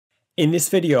In this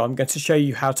video, I'm going to show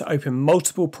you how to open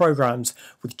multiple programs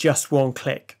with just one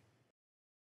click.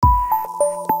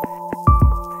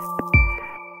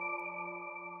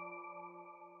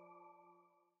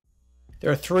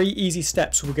 There are 3 easy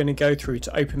steps we're going to go through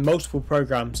to open multiple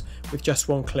programs with just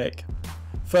one click.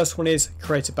 First one is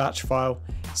create a batch file,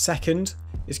 second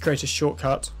is create a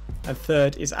shortcut, and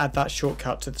third is add that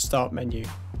shortcut to the start menu.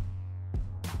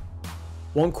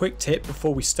 One quick tip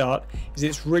before we start is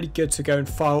it's really good to go and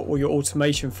file all your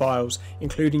automation files,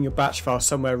 including your batch file,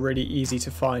 somewhere really easy to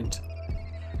find.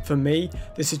 For me,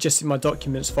 this is just in my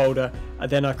documents folder, and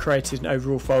then I created an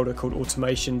overall folder called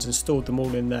automations and stored them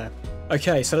all in there.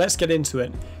 Okay, so let's get into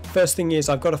it. First thing is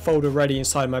I've got a folder ready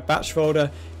inside my batch folder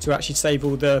to actually save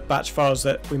all the batch files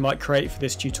that we might create for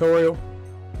this tutorial.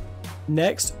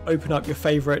 Next, open up your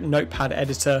favourite notepad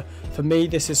editor. For me,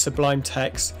 this is Sublime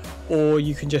Text, or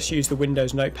you can just use the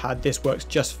Windows notepad. This works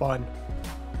just fine.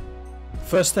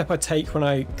 First step I take when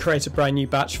I create a brand new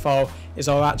batch file is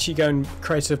I'll actually go and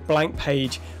create a blank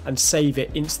page and save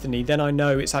it instantly. Then I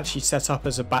know it's actually set up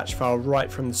as a batch file right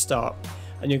from the start.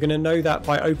 And you're going to know that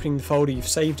by opening the folder you've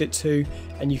saved it to,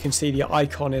 and you can see the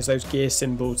icon is those gear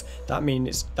symbols. That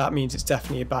means it's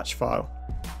definitely a batch file.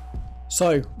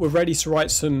 So we're ready to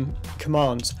write some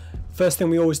commands. First thing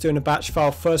we always do in a batch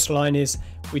file, first line is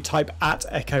we type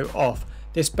 @echo off.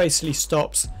 This basically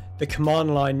stops the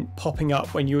command line popping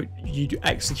up when you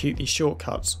execute these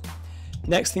shortcuts.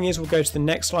 Next thing is we'll go to the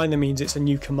next line, that means it's a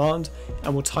new command,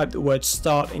 and we'll type the word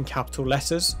start in capital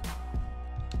letters.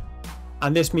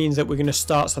 And this means that we're going to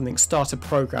start a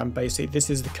program basically. This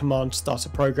is the command start a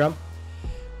program.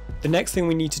 The next thing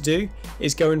we need to do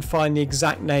is go and find the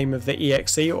exact name of the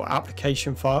exe or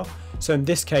application file. So in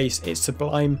this case it's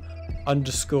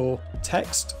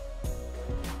sublime_text.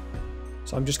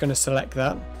 So I'm just going to select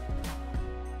that.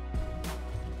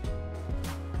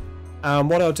 And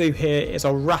what I'll do here is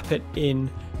I'll wrap it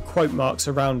in quote marks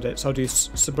around it. So I'll do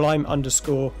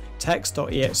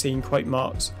sublime_text.exe in quote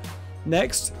marks.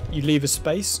 Next, you leave a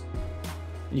space,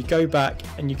 and you go back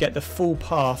and you get the full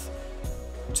path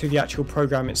to the actual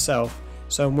program itself.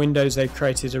 So in Windows they've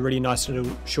created a really nice little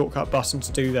shortcut button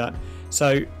to do that.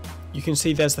 So you can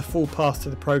see there's the full path to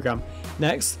the program.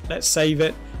 Next, let's save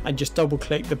it and just double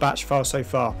click the batch file so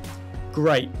far.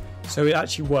 Great, so it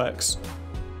actually works.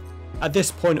 At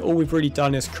this point all we've really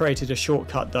done is created a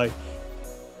shortcut though.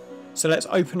 So let's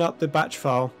open up the batch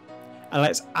file and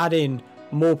let's add in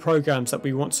more programs that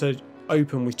we want to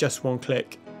open with just one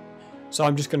click. So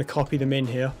I'm just going to copy them in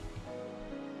here.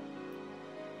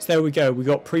 So there we go, we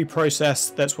got pre-process,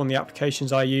 that's one of the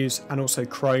applications I use, and also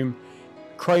Chrome.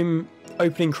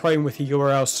 Opening Chrome with a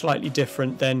URL is slightly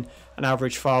different than an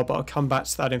average file, but I'll come back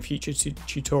to that in future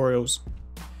tutorials.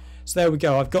 So there we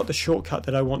go, I've got the shortcut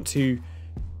that I want to,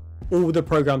 all the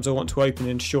programs I want to open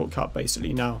in shortcut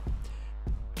basically now.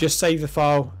 Just save the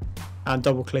file and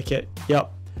double click it.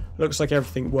 Yep, looks like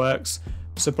everything works.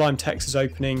 Sublime Text is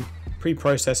opening,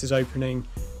 pre-process is opening,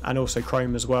 and also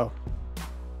Chrome as well.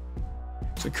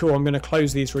 So cool, I'm going to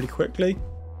close these really quickly.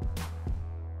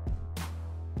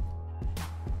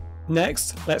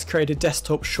 Next, let's create a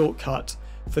desktop shortcut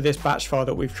for this batch file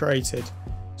that we've created.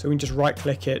 So we can just right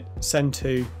click it, send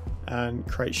to, and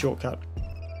create shortcut.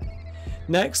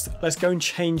 Next, let's go and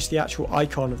change the actual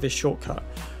icon of this shortcut.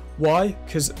 Why?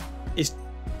 Because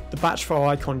the batch file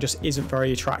icon just isn't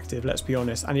very attractive, let's be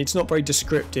honest, and it's not very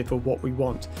descriptive of what we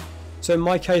want. So in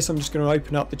my case, I'm just going to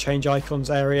open up the change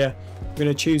icons area. I'm going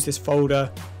to choose this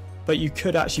folder, but you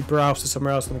could actually browse to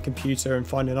somewhere else on the computer and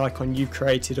find an icon you've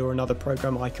created or another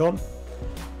program icon.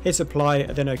 Hit apply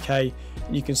and then OK,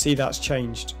 and you can see that's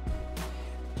changed.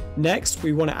 Next,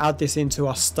 we want to add this into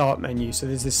our start menu, so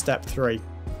this is step 3.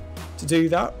 To do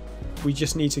that, we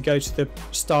just need to go to the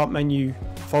start menu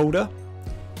folder,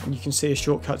 and you can see a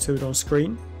shortcut to it on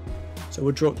screen. So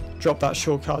we'll drop that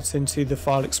shortcut into the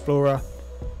file explorer,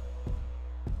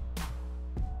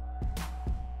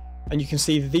 and you can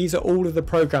see that these are all of the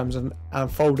programs and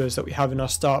folders that we have in our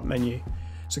start menu.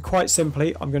 So quite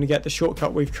simply, I'm going to get the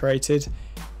shortcut we've created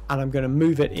and I'm going to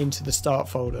move it into the start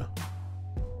folder.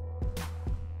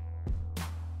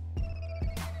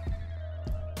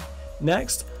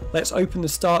 Next, let's open the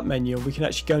start menu and we can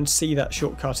actually go and see that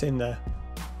shortcut in there.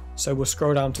 So we'll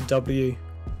scroll down to W,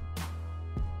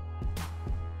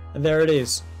 and there it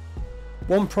is.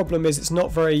 One problem is it's not a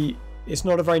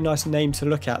very nice name to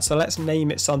look at, so let's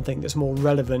name it something that's more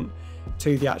relevant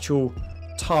to the actual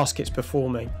task it's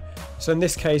performing. So in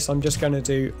this case I'm just going to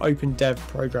do open dev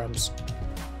programs.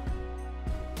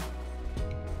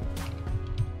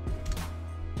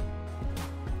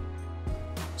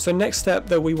 So next step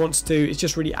that we want to do is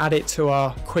just really add it to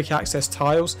our quick access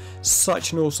tiles.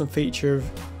 Such an awesome feature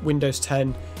of Windows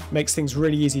 10, makes things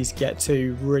really easy to get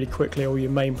to really quickly, all your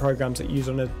main programs that you use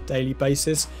on a daily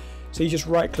basis. So you just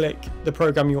right click the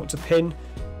program you want to pin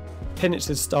it to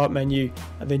the start menu,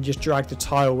 and then just drag the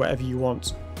tile wherever you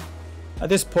want. At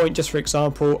this point, just for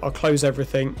example, I'll close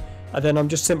everything, and then I'm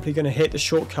just simply going to hit the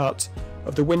shortcut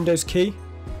of the Windows key,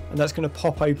 and that's going to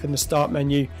pop open the start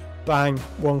menu, bang,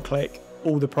 one click,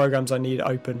 all the programs I need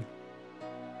open.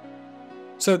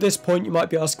 So at this point you might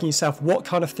be asking yourself, what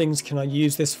kind of things can I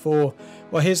use this for?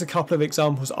 Well, here's a couple of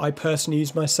examples I personally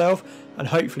use myself, and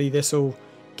hopefully this will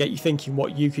get you thinking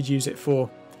what you could use it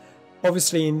for.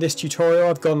 Obviously in this tutorial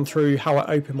I've gone through how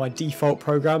I open my default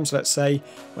programs, let's say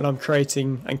when I'm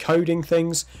creating and coding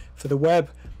things for the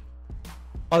web.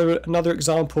 Another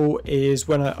example is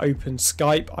when I open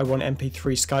Skype, I want MP3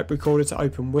 Skype recorder to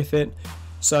open with it.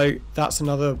 So that's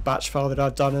another batch file that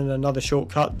I've done, and another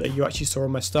shortcut that you actually saw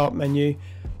on my start menu.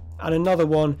 And another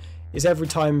one is every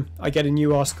time I get a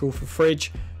new article for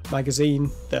Fridge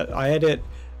magazine that I edit,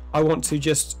 I want to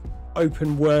just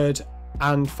open Word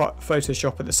and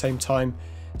Photoshop at the same time.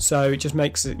 So it just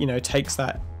makes it, takes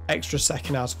that extra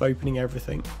second out of opening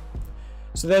everything.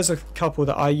 So there's a couple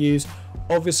that I use.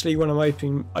 Obviously when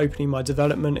I'm opening my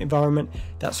development environment,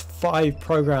 that's 5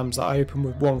 programs that I open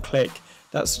with one click.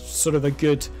 That's sort of a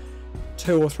good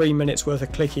 2 or 3 minutes worth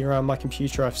of clicking around my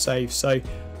computer I've saved. So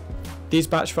these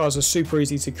batch files are super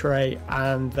easy to create,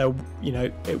 and they'll,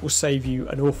 it will save you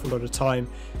an awful lot of time.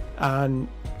 And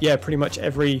yeah, pretty much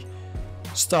every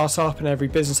startup and every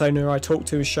business owner I talk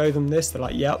to and show them this, they're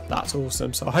like, yep, that's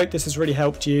awesome. So I hope this has really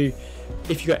helped you.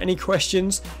 If you've got any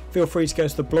questions, feel free to go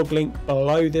to the blog link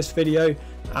below this video,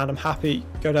 and I'm happy,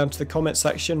 go down to the comment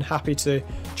section, happy to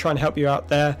try and help you out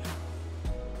there.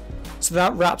 So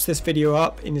that wraps this video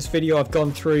up. In this video I've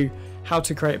gone through how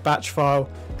to create a batch file,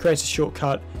 create a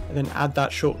shortcut, and then add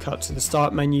that shortcut to the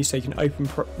start menu so you can open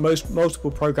multiple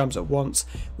programs at once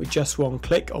with just one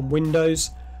click on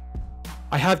Windows.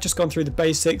 I have just gone through the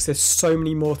basics. There's so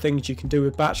many more things you can do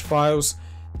with batch files,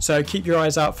 so keep your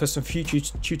eyes out for some future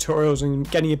tutorials and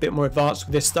getting a bit more advanced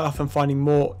with this stuff and finding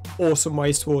more awesome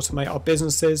ways to automate our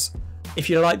businesses. If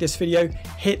you like this video,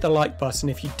 hit the like button.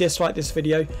 If you dislike this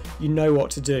video, you know what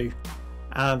to do.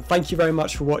 And thank you very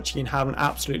much for watching, and have an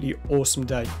absolutely awesome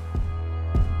day.